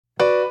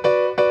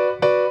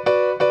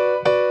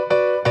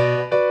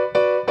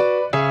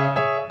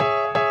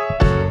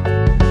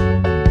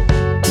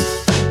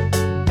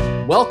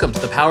Welcome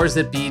to the Powers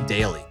That Be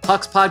Daily,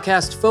 Puck's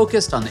podcast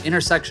focused on the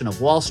intersection of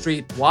Wall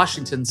Street,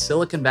 Washington,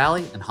 Silicon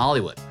Valley, and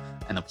Hollywood,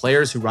 and the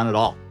players who run it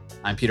all.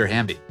 I'm Peter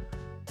Hamby.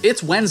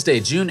 It's Wednesday,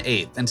 June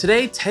 8th, and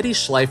today Teddy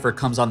Schleifer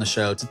comes on the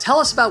show to tell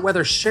us about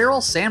whether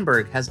Sheryl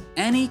Sandberg has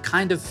any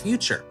kind of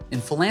future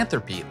in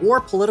philanthropy or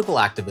political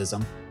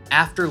activism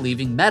after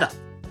leaving Meta,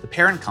 the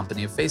parent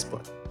company of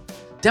Facebook.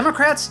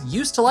 Democrats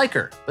used to like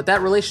her, but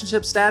that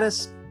relationship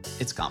status,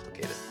 it's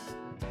complicated.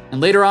 And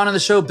later on in the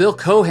show, Bill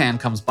Cohan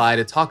comes by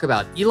to talk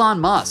about Elon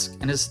Musk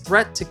and his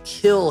threat to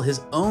kill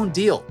his own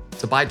deal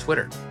to buy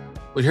Twitter.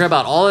 We'll hear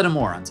about all that and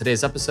more on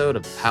today's episode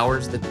of The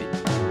Powers That Be.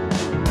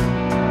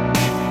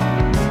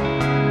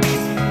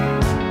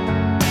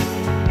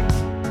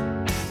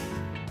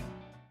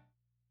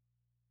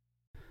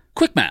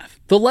 Quick math.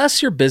 The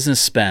less your business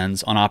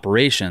spends on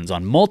operations,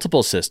 on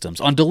multiple systems,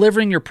 on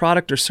delivering your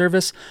product or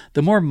service,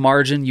 the more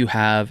margin you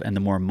have and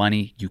the more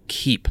money you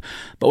keep.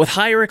 But with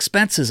higher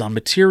expenses on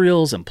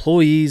materials,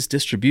 employees,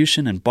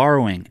 distribution, and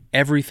borrowing,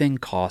 everything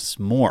costs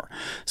more.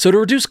 So to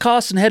reduce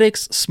costs and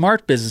headaches,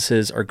 smart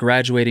businesses are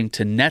graduating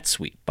to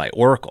NetSuite by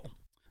Oracle.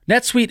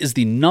 NetSuite is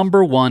the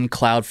 #1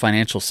 cloud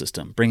financial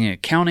system, bringing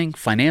accounting,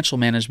 financial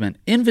management,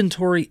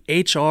 inventory,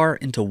 HR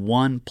into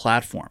one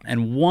platform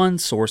and one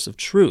source of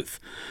truth.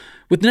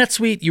 With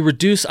NetSuite, you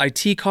reduce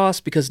IT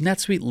costs because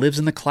NetSuite lives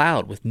in the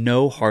cloud with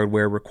no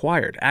hardware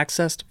required,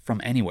 accessed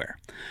from anywhere.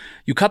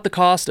 You cut the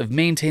cost of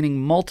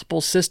maintaining multiple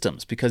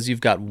systems because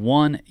you've got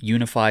one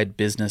unified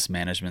business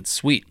management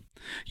suite.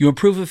 You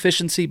improve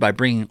efficiency by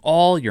bringing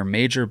all your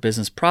major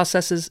business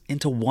processes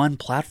into one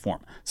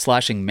platform,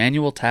 slashing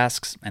manual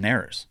tasks and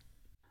errors.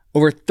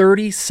 Over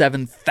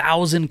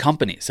 37,000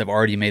 companies have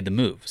already made the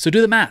move, so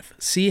do the math.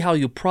 See how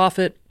you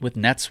profit with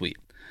NetSuite.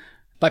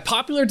 By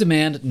popular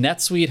demand,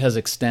 NetSuite has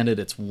extended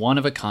its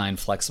one-of-a-kind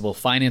flexible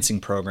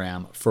financing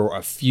program for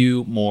a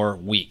few more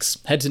weeks.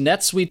 Head to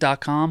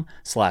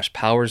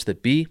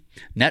netsuite.com/powersthatbe,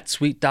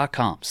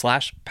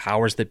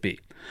 netsuite.com/powersthatbe.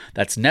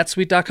 That's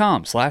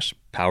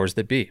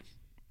netsuite.com/powersthatbe.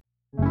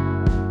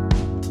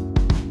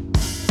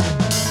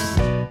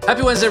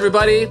 Happy Wednesday,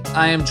 everybody.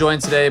 I am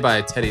joined today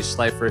by Teddy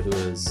Schleifer, who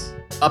is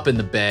up in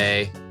the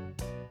Bay.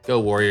 Go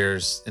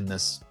Warriors in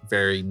this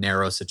very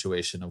narrow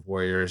situation of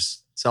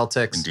Warriors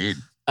Celtics. Indeed.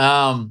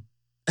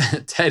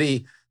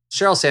 Teddy,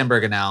 Sheryl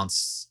Sandberg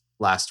announced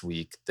last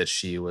week that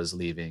she was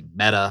leaving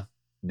Meta,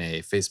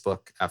 nay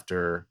Facebook,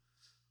 after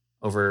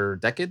over a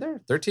decade there,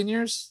 13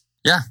 years?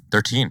 Yeah,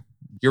 13.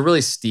 You're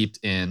really steeped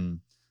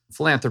in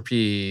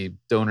philanthropy,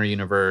 donor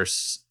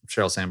universe.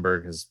 Sheryl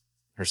Sandberg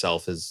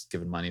herself has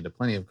given money to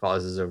plenty of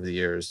causes over the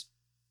years.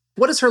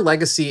 What is her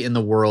legacy in the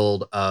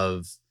world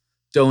of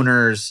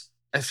donors?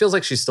 It feels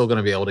like she's still going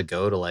to be able to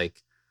go to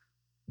like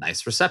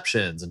nice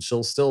receptions and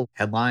she'll still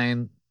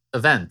headline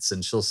events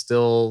and she'll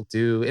still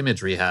do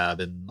image rehab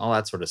and all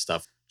that sort of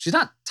stuff. She's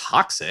not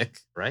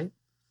toxic, right?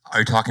 Are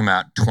you talking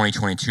about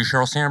 2022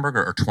 Sheryl Sandberg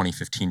or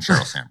 2015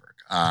 Sheryl Sandberg?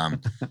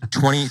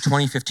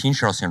 2015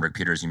 Sheryl Sandberg,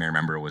 Peter, as you may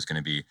remember, was going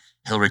to be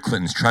Hillary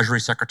Clinton's Treasury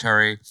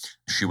Secretary.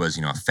 She was,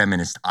 a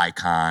feminist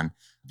icon,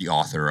 the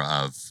author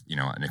of,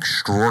 an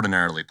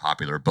extraordinarily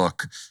popular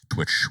book,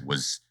 which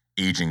was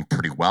aging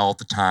pretty well at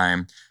the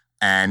time.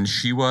 And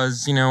she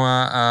was,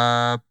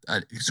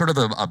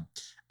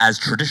 as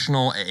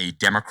traditional a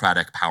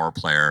Democratic power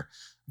player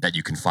that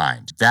you can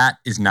find. That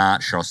is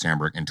not Sheryl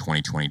Sandberg in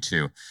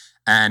 2022.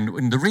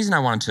 And the reason I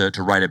wanted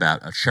to write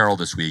about Sheryl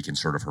this week and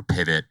sort of her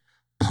pivot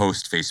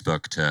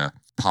post-Facebook to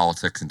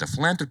politics and to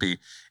philanthropy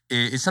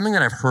is something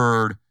that I've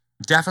heard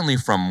definitely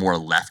from more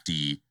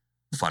lefty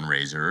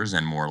fundraisers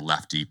and more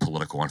lefty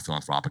political and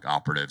philanthropic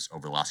operatives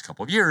over the last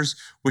couple of years,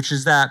 which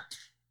is that,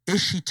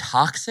 is she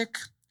toxic?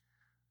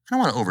 I don't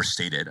want to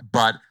overstate it,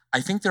 but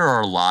I think there are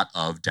a lot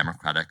of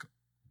Democratic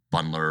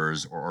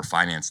bundlers or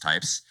finance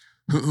types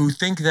who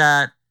think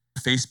that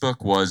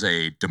Facebook was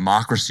a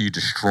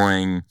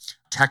democracy-destroying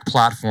tech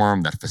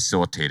platform that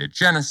facilitated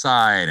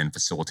genocide and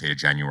facilitated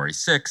January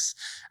 6th,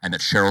 and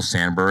that Sheryl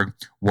Sandberg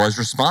was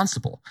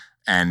responsible.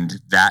 And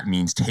that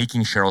means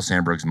taking Sheryl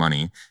Sandberg's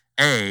money,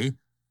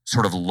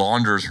 sort of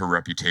launders her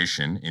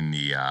reputation in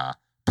the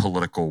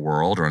political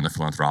world or in the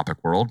philanthropic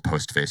world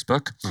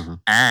post-Facebook,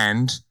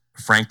 and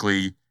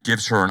frankly,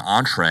 gives her an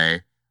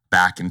entree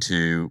back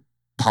into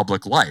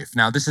public life.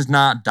 Now, this is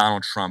not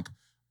Donald Trump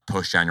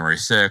post-January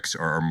 6th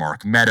or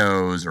Mark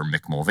Meadows or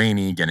Mick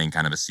Mulvaney getting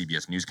kind of a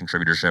CBS News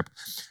contributorship.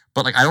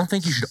 But I don't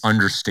think you should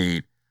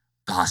understate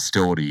the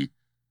hostility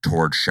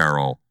toward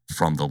Sheryl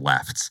from the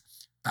left.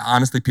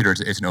 Honestly, Peter,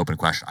 it's an open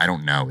question. I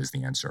don't know is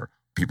the answer.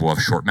 People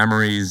have short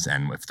memories,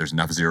 and if there's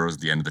enough zeros at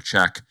the end of the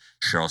check,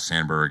 Sheryl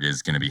Sandberg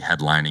is going to be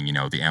headlining,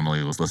 the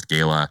Emily List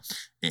Gala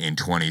in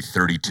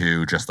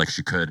 2032, just like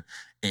she could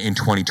in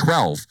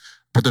 2012.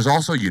 But there's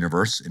also a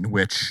universe in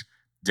which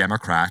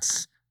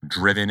Democrats,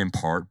 driven in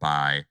part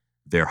by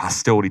their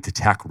hostility to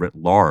tech writ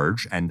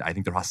large, and I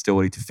think their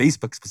hostility to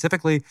Facebook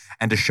specifically,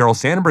 and to Sheryl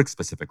Sandberg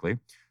specifically,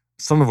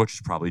 some of which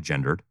is probably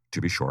gendered,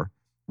 to be sure,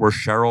 where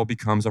Sheryl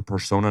becomes a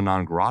persona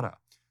non grata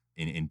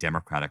in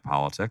Democratic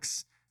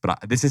politics.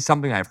 But this is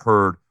something I've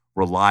heard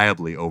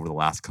reliably over the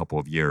last couple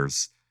of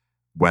years.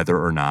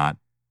 whether or not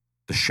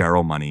the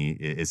Sheryl money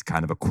is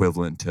kind of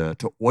equivalent to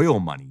oil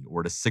money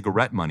or to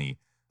cigarette money.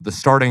 The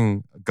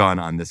starting gun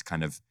on this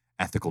kind of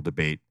ethical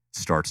debate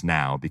starts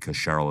now because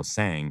Sheryl is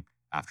saying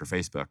after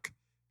Facebook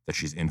that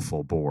she's in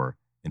full bore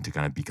into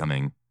kind of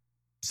becoming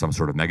some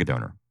sort of mega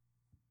donor.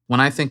 When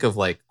I think of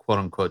like quote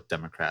unquote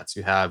Democrats,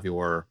 you have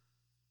your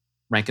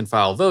rank and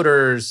file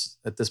voters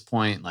at this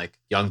point, like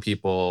young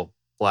people,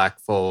 Black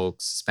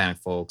folks, Hispanic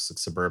folks, like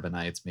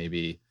suburbanites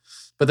maybe.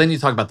 But then you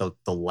talk about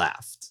the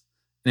left.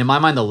 And in my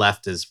mind, the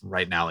left is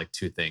right now like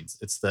two things.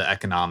 It's the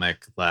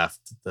economic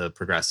left, the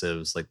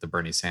progressives, like the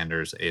Bernie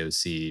Sanders,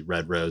 AOC,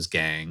 Red Rose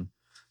gang.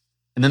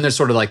 And then there's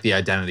sort of like the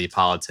identity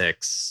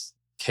politics,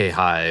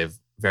 K-Hive,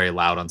 very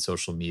loud on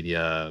social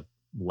media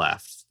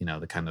left,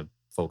 the kind of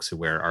folks who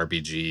wear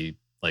RBG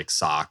like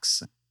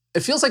socks.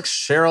 It feels like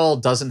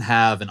Sheryl doesn't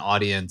have an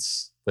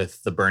audience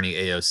with the Bernie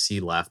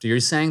AOC left. Are you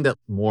saying that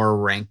more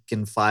rank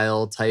and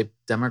file type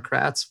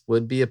Democrats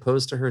would be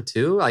opposed to her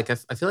too? Like, I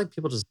feel like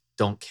people just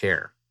don't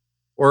care.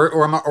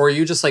 Or are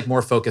you just like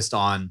more focused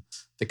on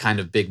the kind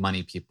of big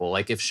money people?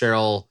 Like if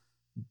Sheryl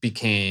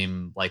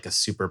became like a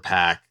super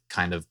PAC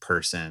kind of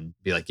person,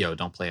 be like, yo,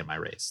 don't play in my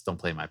race. Don't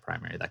play in my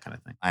primary, that kind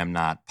of thing. I am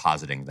not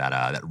positing that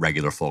that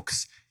regular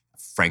folks,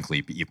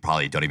 frankly, you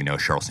probably don't even know who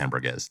Sheryl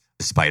Sandberg is,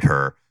 despite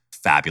her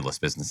fabulous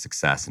business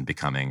success and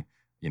becoming,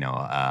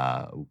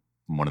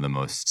 one of the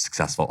most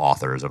successful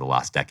authors over the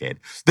last decade.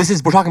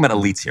 We're talking about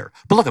elites here.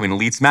 But look,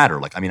 elites matter.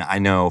 I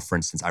know, for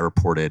instance, I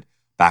reported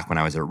back when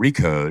I was at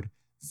Recode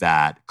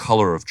that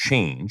Color of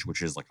Change, which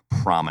is like a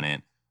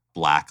prominent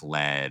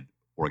Black-led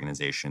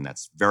organization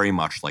that's very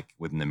much like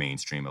within the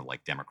mainstream of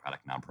like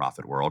democratic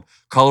nonprofit world.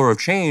 Color of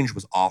Change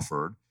was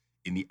offered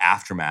in the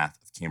aftermath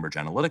of Cambridge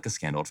Analytica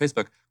scandal at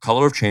Facebook.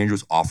 Color of Change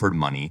was offered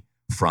money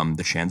from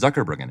the Chan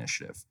Zuckerberg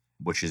Initiative,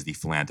 which is the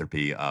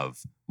philanthropy of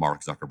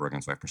Mark Zuckerberg and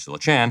his wife Priscilla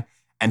Chan,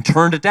 and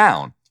turned it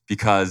down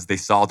because they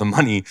saw the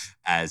money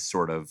as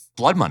sort of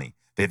blood money.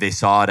 They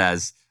saw it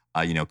as,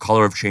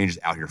 Color of Change is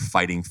out here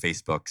fighting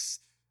Facebook's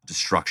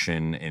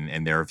destruction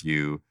in their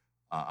view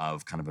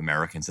of kind of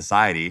American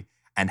society.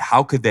 And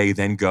how could they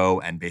then go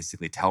and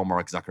basically tell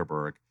Mark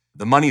Zuckerberg,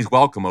 the money's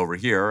welcome over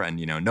here and,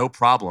 no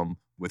problem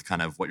with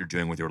kind of what you're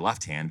doing with your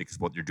left hand because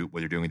what you're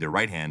doing with your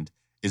right hand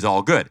is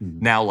all good. Mm-hmm.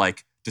 Now,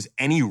 like, does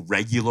any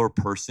regular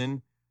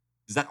person,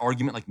 does that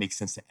argument like make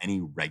sense to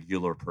any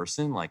regular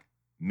person? Like,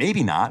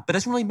 maybe not, but it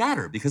doesn't really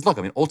matter because look,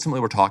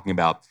 ultimately we're talking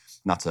about,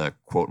 not to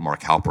quote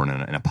Mark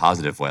Halperin in a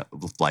positive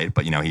light,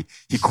 but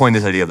he coined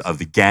this idea of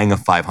the gang of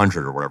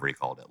 500 or whatever he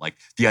called it. Like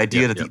the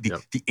idea that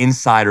the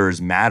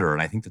insiders matter.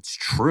 And I think that's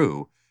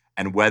true.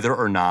 And whether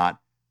or not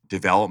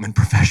development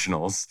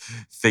professionals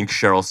think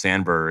Sheryl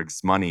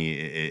Sandberg's money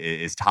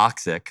is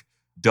toxic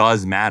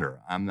does matter.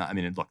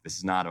 Look, this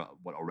is not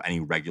what any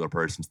regular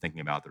person's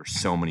thinking about. There's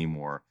so many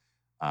more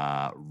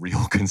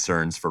real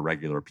concerns for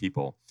regular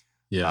people.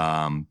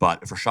 Yeah.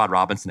 But if Rashad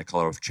Robinson at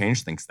Color of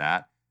Change thinks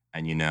that,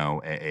 and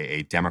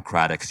a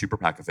Democratic super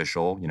PAC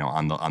official,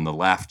 on the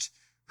left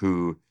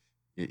who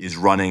is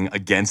running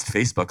against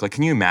Facebook, like,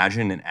 can you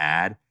imagine an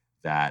ad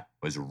that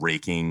was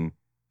raking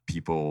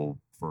people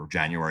for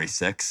January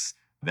 6th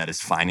that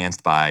is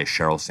financed by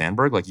Sheryl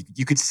Sandberg? Like,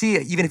 you could see,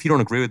 even if you don't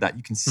agree with that,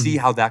 you can see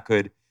how that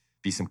could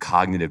be some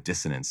cognitive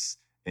dissonance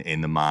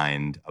in the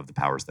mind of the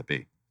powers that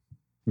be.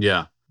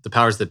 Yeah. The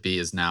powers that be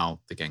is now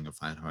the Gang of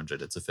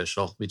 500. It's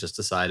official. We just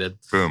decided.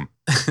 Boom.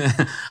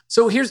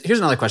 So here's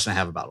another question I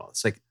have about all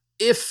this. Like,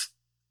 if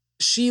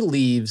she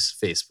leaves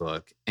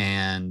Facebook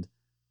and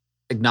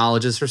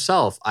acknowledges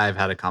herself, I've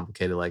had a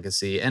complicated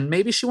legacy, and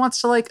maybe she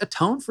wants to like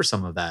atone for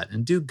some of that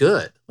and do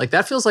good. Like,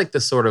 that feels like the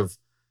sort of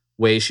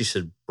way she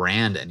should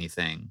brand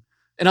anything.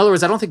 In other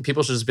words, I don't think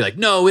people should just be like,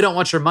 no, we don't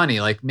want your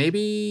money. Like,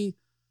 maybe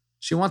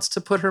she wants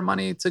to put her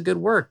money to good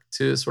work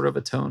to sort of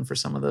atone for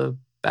some of the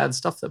bad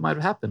stuff that might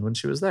have happened when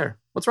she was there.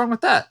 What's wrong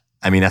with that?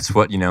 That's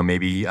what,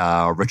 maybe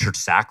Richard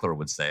Sackler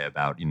would say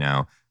about,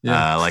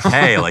 like,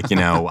 hey, like,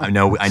 I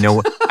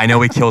know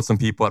we killed some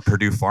people at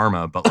Purdue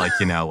Pharma, but like,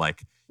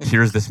 like,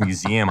 here's this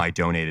museum I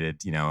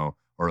donated,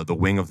 or the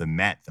wing of the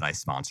Met that I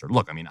sponsored.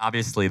 Look,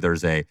 obviously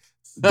there's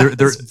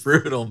there's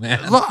brutal,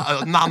 man. Look,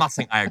 I'm not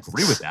saying I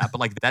agree with that, but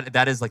like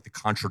that is like the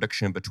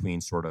contradiction between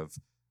sort of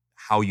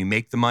how you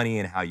make the money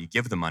and how you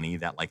give the money.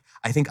 That, like,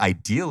 I think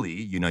ideally,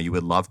 you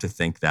would love to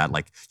think that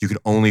like you could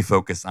only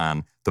focus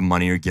on the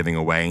money you're giving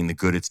away and the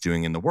good it's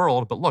doing in the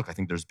world. But look, I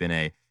think there's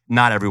been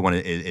not everyone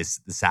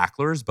is the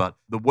Sacklers, but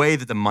the way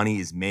that the money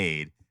is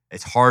made,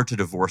 it's hard to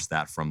divorce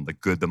that from the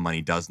good the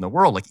money does in the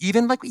world. Like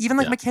even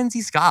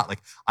Mackenzie Scott,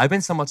 like I've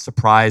been somewhat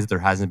surprised there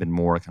hasn't been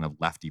more kind of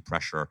lefty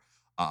pressure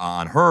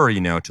on her,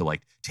 to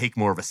like take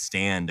more of a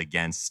stand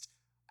against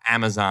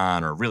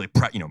Amazon or really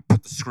put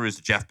the screws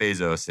to Jeff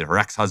Bezos and her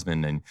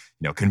ex-husband and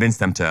convince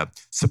them to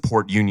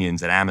support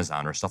unions at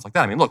Amazon or stuff like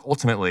that. Look,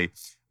 ultimately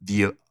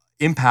the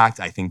impact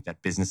I think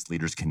that business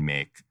leaders can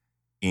make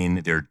in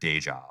their day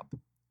job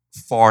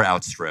far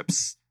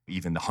outstrips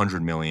even the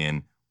 $100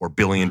 million or $1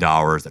 billion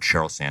that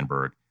Sheryl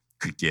Sandberg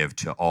could give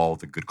to all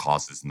the good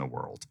causes in the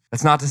world.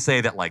 That's not to say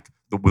that like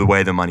the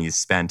way the money is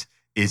spent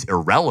is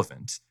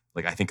irrelevant.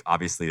 Like, I think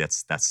obviously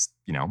that's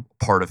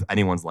part of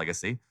anyone's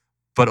legacy.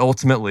 But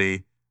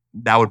ultimately,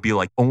 that would be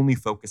like only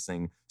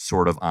focusing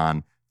sort of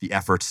on the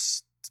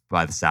efforts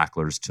by the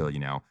Sacklers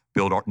to,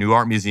 build new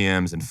art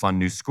museums and fund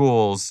new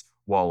schools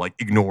while like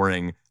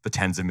ignoring the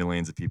tens of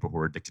millions of people who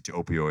are addicted to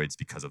opioids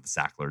because of the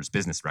Sacklers'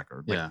 business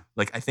record.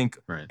 Like I think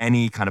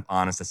any kind of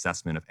honest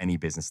assessment of any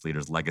business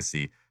leader's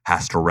legacy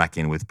has to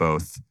reckon with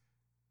both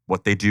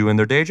what they do in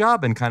their day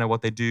job and kind of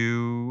what they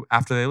do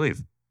after they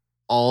leave.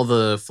 All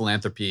the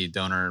philanthropy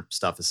donor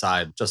stuff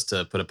aside, just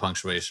to put a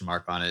punctuation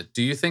mark on it,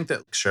 do you think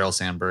that Sheryl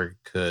Sandberg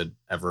could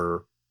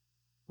ever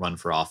run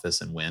for office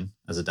and win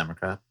as a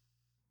Democrat?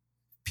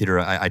 Peter,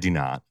 I do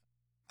not.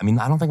 I mean,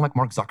 I don't think like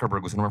Mark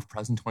Zuckerberg was going to run for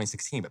president in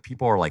 2016, but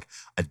people are like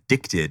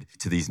addicted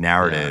to these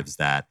narratives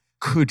that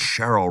could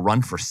Sheryl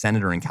run for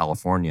senator in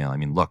California? I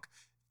mean, look,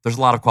 there's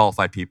a lot of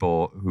qualified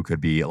people who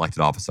could be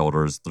elected office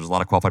holders. There's a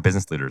lot of qualified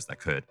business leaders that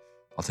could.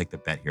 I'll take the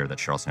bet here that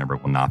Sheryl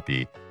Sandberg will not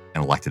be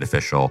an elected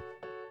official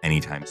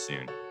anytime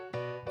soon.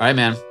 All right,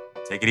 man.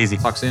 Take it easy.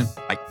 Talk soon.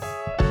 Bye.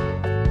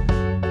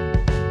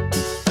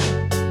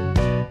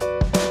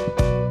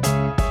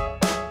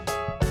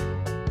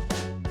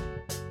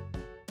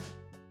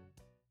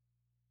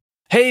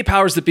 Hey,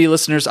 Powers That Be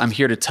listeners, I'm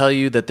here to tell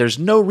you that there's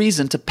no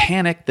reason to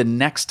panic the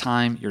next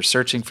time you're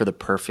searching for the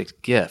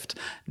perfect gift.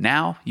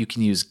 Now you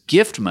can use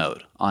gift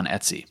mode on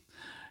Etsy.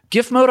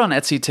 Gift mode on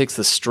Etsy takes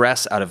the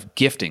stress out of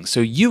gifting so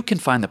you can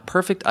find the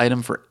perfect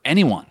item for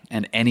anyone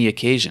and any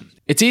occasion.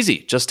 It's easy.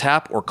 Just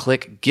tap or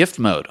click gift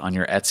mode on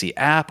your Etsy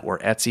app or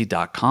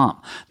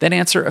Etsy.com. Then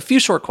answer a few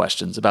short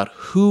questions about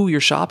who you're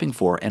shopping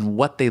for and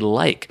what they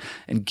like.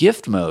 And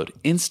gift mode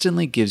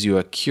instantly gives you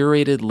a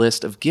curated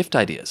list of gift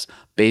ideas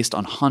based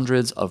on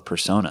hundreds of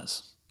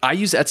personas. I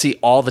use Etsy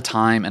all the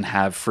time and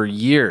have for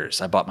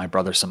years. I bought my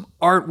brother some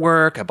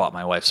artwork. I bought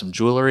my wife some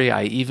jewelry.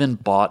 I even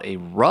bought a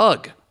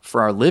rug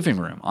for our living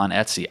room on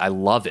Etsy. I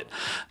love it.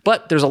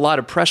 But there's a lot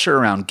of pressure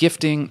around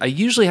gifting. I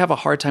usually have a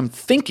hard time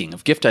thinking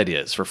of gift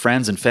ideas for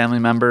friends and family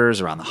members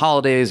around the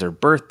holidays or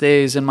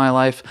birthdays in my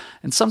life.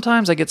 And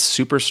sometimes I get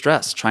super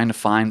stressed trying to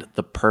find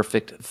the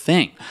perfect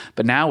thing.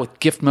 But now with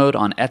gift mode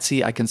on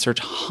Etsy, I can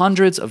search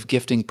hundreds of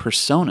gifting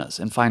personas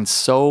and find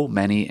so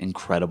many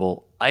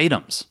incredible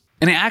items.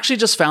 And I actually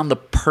just found the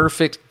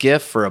perfect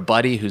gift for a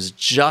buddy who's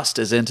just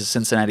as into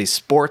Cincinnati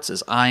sports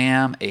as I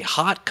am, a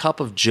hot cup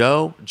of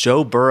Joe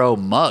Burrow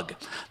mug.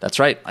 That's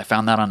right, I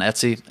found that on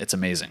Etsy. It's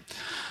amazing.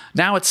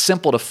 Now it's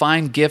simple to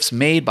find gifts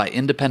made by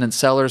independent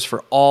sellers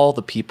for all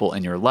the people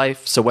in your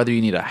life. So whether you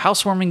need a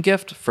housewarming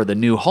gift for the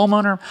new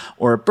homeowner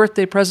or a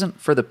birthday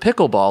present for the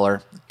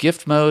pickleballer,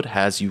 Gift Mode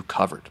has you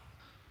covered.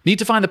 Need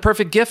to find the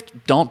perfect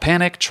gift? Don't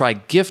panic. Try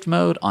Gift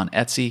Mode on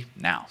Etsy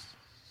now.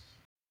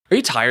 Are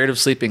you tired of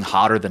sleeping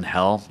hotter than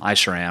hell? I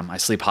sure am. I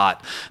sleep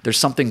hot. There's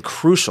something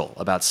crucial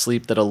about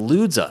sleep that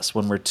eludes us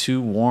when we're too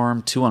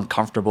warm, too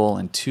uncomfortable,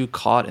 and too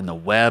caught in the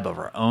web of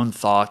our own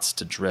thoughts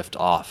to drift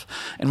off.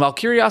 And while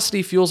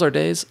curiosity fuels our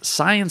days,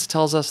 science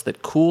tells us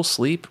that cool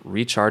sleep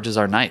recharges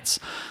our nights.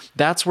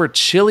 That's where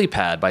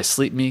ChiliPad by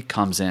Sleep Me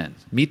comes in.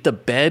 Meet the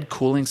bed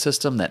cooling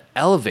system that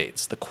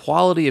elevates the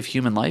quality of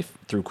human life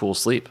through cool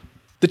sleep.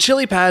 The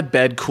ChiliPad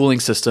bed cooling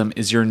system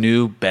is your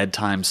new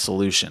bedtime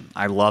solution.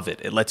 I love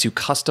it. It lets you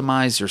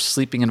customize your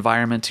sleeping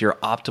environment to your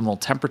optimal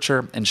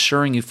temperature,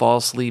 ensuring you fall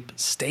asleep,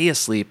 stay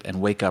asleep,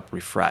 and wake up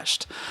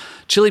refreshed.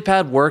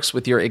 ChiliPad works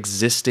with your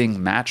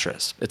existing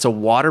mattress. It's a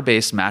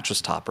water-based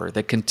mattress topper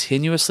that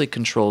continuously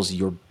controls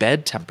your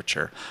bed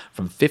temperature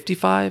from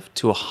 55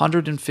 to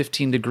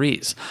 115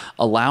 degrees,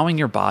 allowing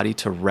your body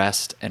to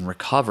rest and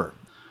recover.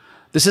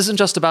 This isn't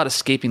just about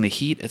escaping the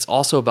heat, it's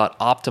also about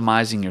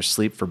optimizing your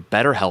sleep for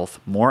better health,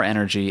 more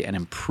energy, and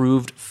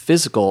improved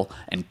physical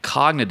and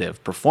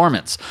cognitive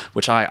performance,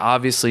 which I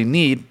obviously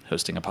need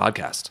hosting a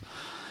podcast.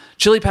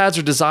 ChiliPads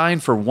are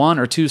designed for 1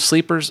 or 2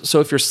 sleepers, so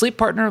if your sleep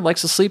partner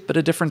likes to sleep at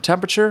a different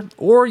temperature,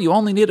 or you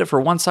only need it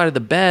for one side of the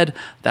bed,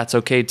 that's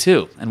okay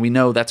too, and we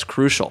know that's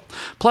crucial.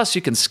 Plus,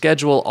 you can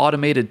schedule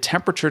automated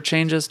temperature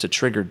changes to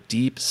trigger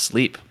deep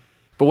sleep.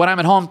 But when I'm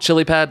at home,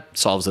 ChiliPad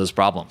solves those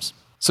problems.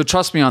 So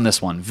trust me on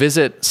this one.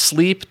 Visit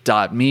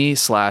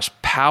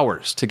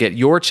sleep.me/powers to get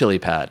your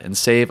ChiliPad and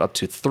save up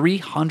to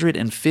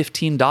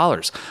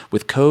 $315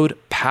 with code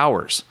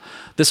POWERS.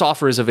 This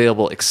offer is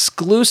available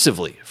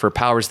exclusively for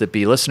Powers That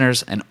Be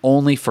listeners and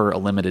only for a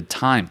limited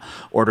time.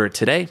 Order it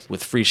today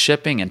with free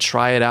shipping and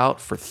try it out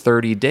for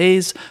 30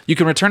 days. You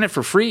can return it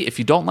for free if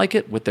you don't like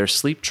it with their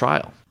sleep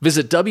trial.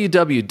 Visit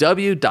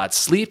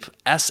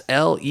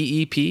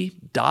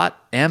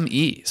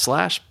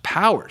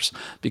www.sleep.me/powers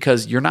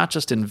because you're not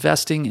just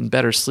investing in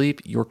better sleep,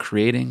 you're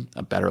creating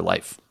a better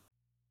life.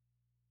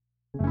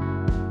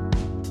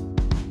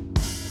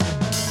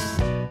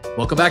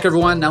 Welcome back,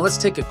 everyone. Now let's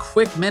take a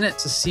quick minute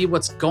to see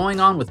what's going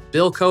on with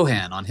Bill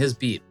Cohan on his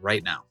beat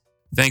right now.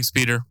 Thanks,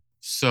 Peter.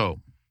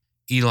 So,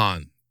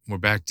 Elon, we're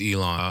back to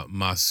Elon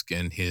Musk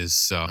and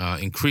his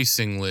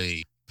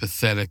increasingly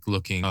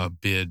pathetic-looking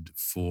bid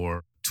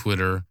for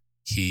Twitter.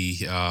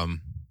 He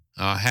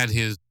had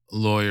his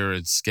lawyer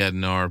at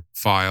Skadnar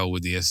file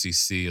with the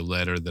SEC a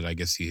letter that I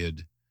guess he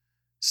had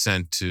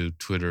sent to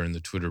Twitter and the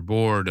Twitter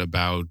board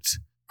about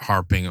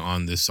harping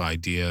on this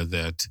idea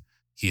that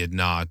he had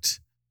not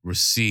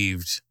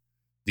received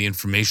the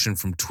information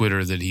from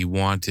Twitter that he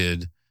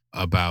wanted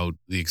about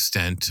the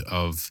extent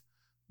of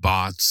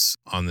bots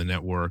on the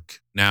network.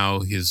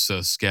 Now his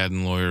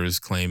Skadden lawyer is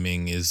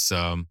claiming is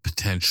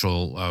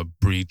potential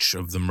breach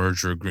of the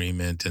merger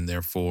agreement, and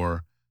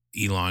therefore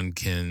Elon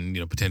can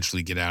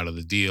potentially get out of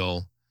the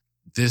deal.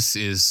 This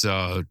is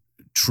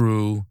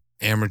true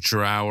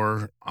amateur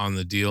hour on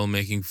the deal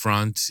making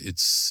front.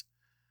 It's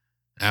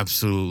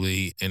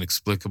absolutely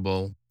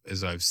inexplicable,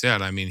 as I've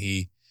said. I mean,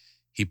 he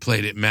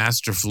played it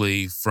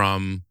masterfully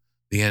from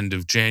the end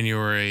of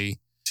January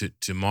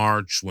to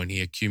March, when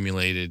he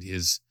accumulated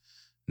his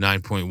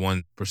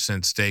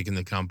 9.1% stake in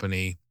the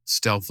company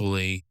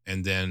stealthily,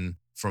 and then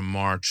from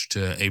March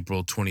to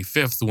April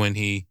 25th, when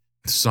he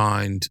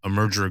signed a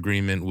merger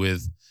agreement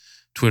with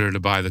Twitter to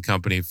buy the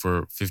company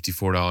for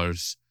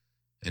 $54.20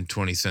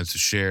 a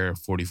share,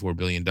 $44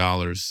 billion.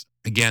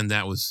 Again,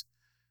 that was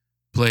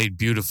played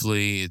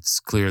beautifully. It's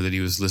clear that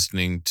he was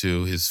listening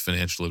to his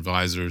financial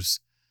advisors,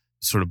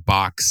 sort of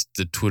boxed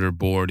the Twitter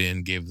board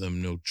in, gave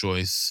them no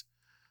choice.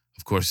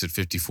 Of course, at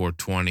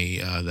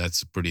 $54.20,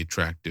 that's a pretty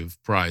attractive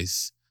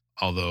price,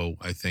 although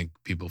I think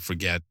people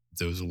forget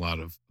there was a lot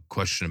of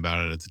question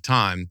about it at the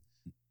time.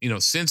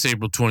 Since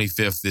April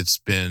 25th, it's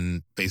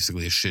been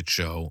basically a shit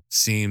show. It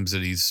seems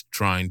that he's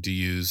trying to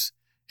use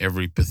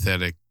every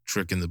pathetic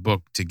trick in the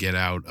book to get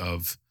out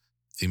of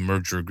the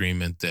merger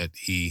agreement that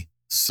he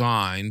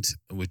signed,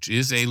 which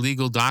is a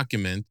legal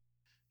document.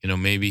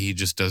 Maybe he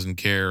just doesn't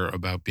care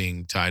about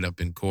being tied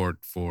up in court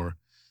for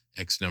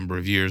X number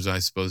of years. I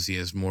suppose he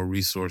has more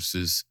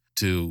resources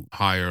to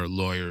hire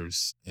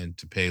lawyers and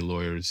to pay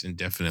lawyers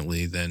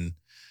indefinitely than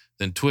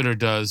Twitter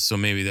does. So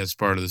maybe that's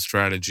part of the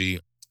strategy.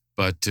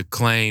 But to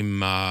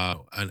claim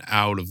an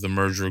out of the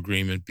merger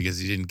agreement because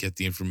he didn't get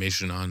the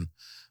information on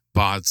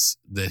bots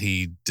that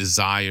he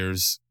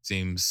desires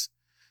seems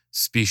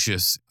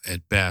specious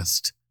at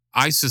best.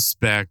 I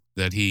suspect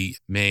that he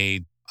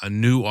made a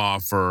new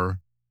offer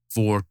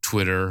for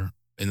Twitter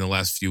in the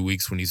last few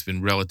weeks, when he's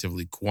been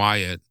relatively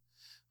quiet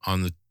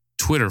on the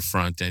Twitter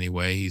front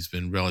anyway. He's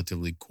been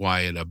relatively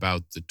quiet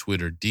about the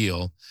Twitter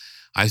deal.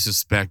 I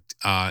suspect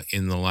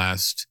in the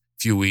last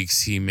few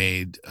weeks he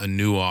made a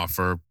new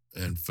offer,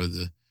 and for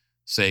the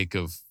sake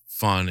of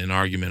fun and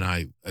argument,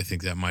 I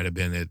think that might have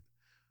been at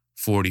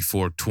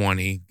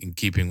 $44.20, in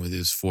keeping with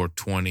his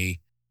 $4.20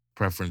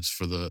 preference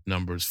for the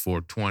numbers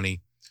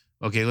 $4.20.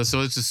 Okay, let's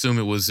assume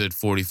it was at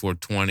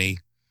 $44.20.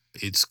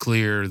 It's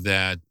clear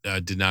that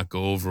did not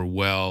go over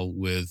well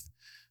with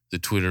the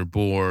Twitter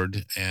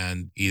board,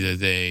 and either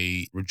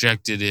they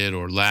rejected it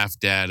or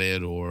laughed at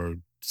it or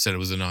said it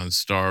was a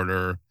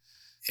non-starter.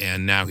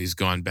 And now he's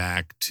gone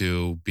back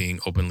to being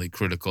openly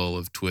critical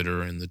of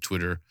Twitter and the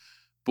Twitter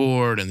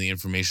board and the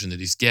information that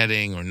he's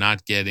getting or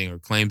not getting, or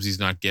claims he's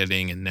not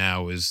getting, and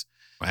now is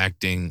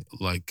acting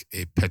like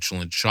a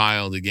petulant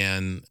child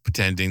again,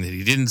 pretending that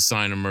he didn't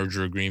sign a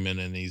merger agreement,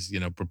 and he's,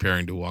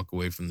 preparing to walk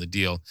away from the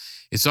deal.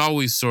 It's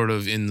always sort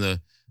of in the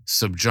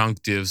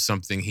subjunctive,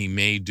 something he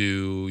may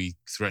do,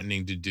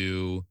 threatening to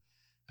do.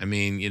 I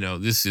mean,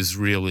 this is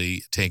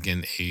really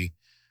taken a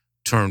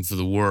turn for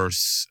the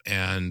worse.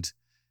 And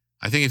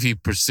I think if he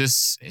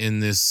persists in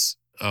this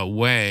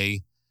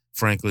way,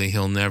 frankly,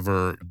 he'll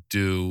never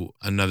do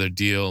another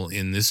deal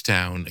in this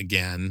town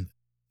again.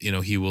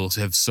 He will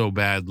have so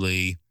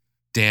badly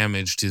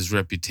damaged his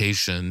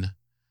reputation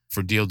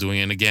for deal doing.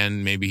 And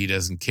again, maybe he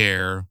doesn't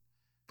care,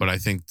 but I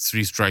think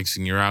 3 strikes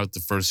and you're out. The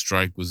first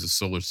strike was the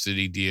Solar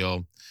City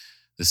deal.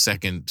 The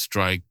second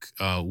strike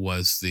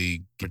was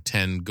the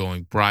pretend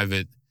going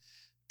private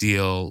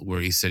deal,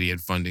 where he said he had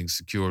funding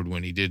secured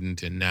when he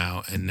didn't, and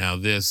now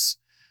this.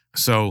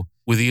 So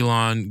with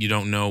Elon, you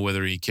don't know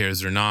whether he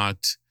cares or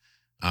not.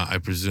 I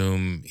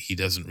presume he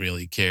doesn't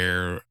really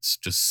care. It's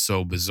just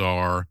so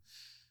bizarre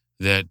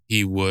that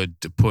he would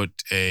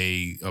put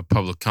a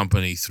public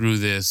company through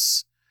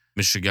this,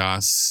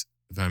 mishigas,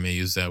 if I may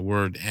use that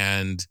word.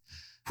 And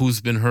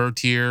who's been hurt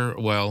here?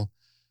 Well,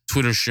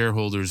 Twitter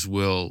shareholders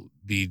will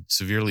be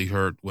severely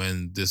hurt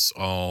when this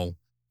all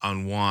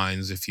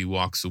unwinds, if he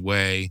walks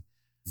away.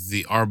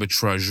 The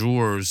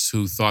arbitrageurs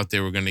who thought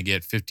they were going to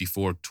get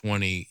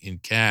 $54.20 in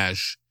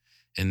cash,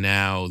 and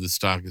now the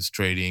stock is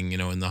trading,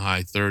 in the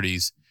high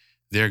 30s,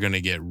 they're going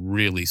to get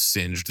really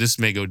singed. This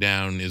may go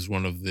down as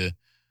one of the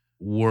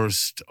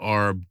worst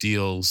ARB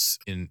deals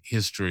in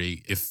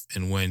history if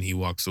and when he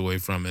walks away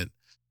from it.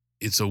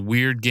 It's a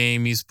weird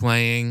game he's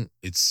playing.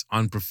 It's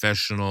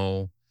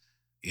unprofessional.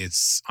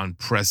 It's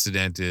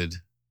unprecedented.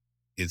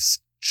 It's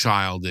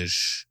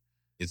childish.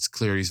 It's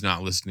clear he's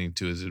not listening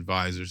to his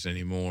advisors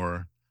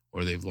anymore,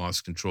 or they've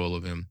lost control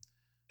of him.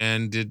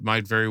 And it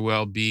might very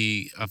well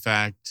be a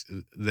fact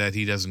that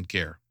he doesn't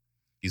care.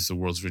 He's the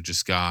world's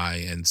richest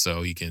guy, and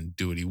so he can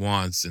do what he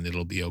wants, and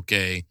it'll be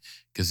okay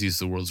because he's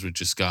the world's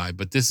richest guy.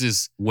 But this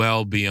is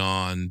well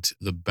beyond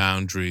the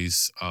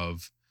boundaries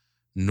of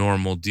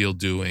normal deal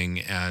doing,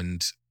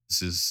 and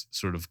this is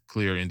sort of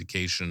clear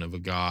indication of a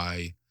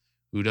guy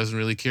who doesn't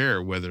really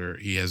care whether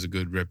he has a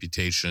good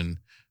reputation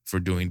for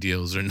doing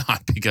deals or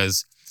not,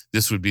 because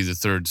this would be the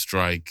third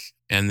strike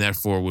and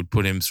therefore would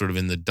put him sort of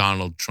in the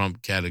Donald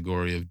Trump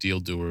category of deal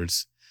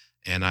doers.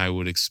 And I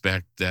would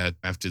expect that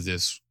after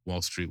this,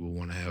 Wall Street will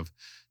want to have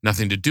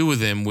nothing to do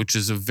with him, which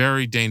is a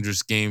very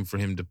dangerous game for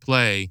him to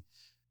play,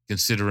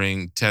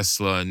 considering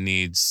Tesla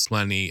needs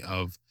plenty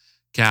of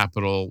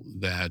capital,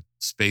 that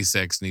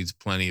SpaceX needs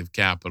plenty of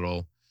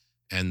capital,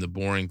 and the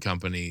Boring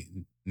Company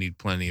need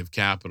plenty of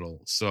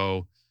capital.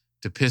 So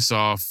to piss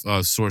off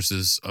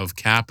sources of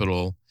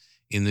capital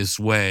in this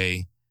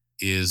way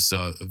is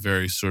a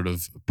very sort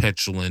of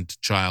petulant,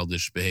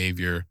 childish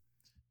behavior.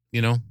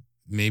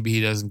 Maybe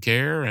he doesn't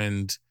care,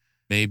 and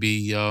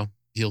maybe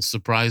he'll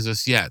surprise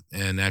us yet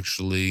and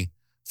actually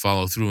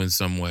follow through in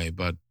some way,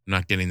 but I'm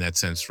not getting that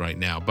sense right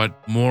now.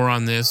 But more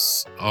on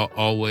this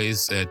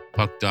always at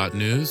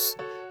puck.news,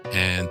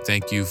 and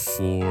thank you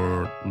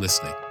for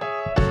listening.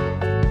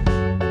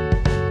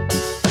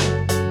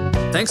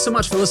 Thanks so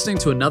much for listening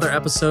to another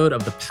episode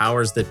of The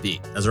Powers That Be.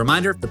 As a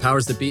reminder, The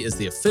Powers That Be is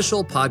the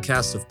official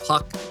podcast of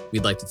Puck.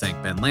 We'd like to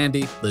thank Ben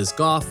Landy, Liz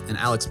Goff, and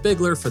Alex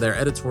Bigler for their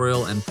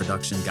editorial and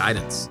production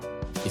guidance.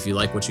 If you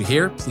like what you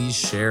hear, please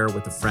share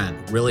with a friend.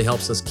 It really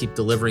helps us keep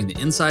delivering the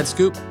inside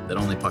scoop that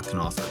only Puck can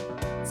offer.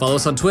 Follow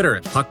us on Twitter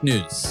at Puck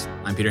News.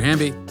 I'm Peter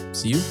Hamby.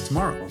 See you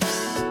tomorrow.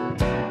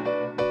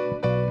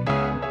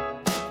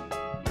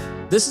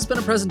 This has been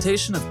a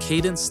presentation of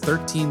Cadence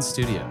 13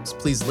 Studios.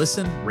 Please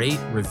listen, rate,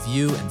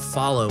 review, and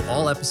follow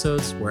all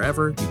episodes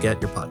wherever you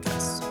get your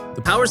podcasts.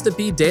 The Powers That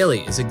Be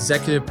Daily is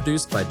executive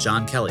produced by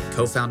John Kelly,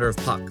 co-founder of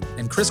Puck,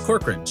 and Chris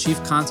Corcoran,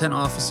 chief content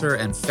officer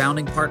and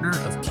founding partner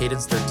of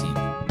Cadence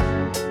 13.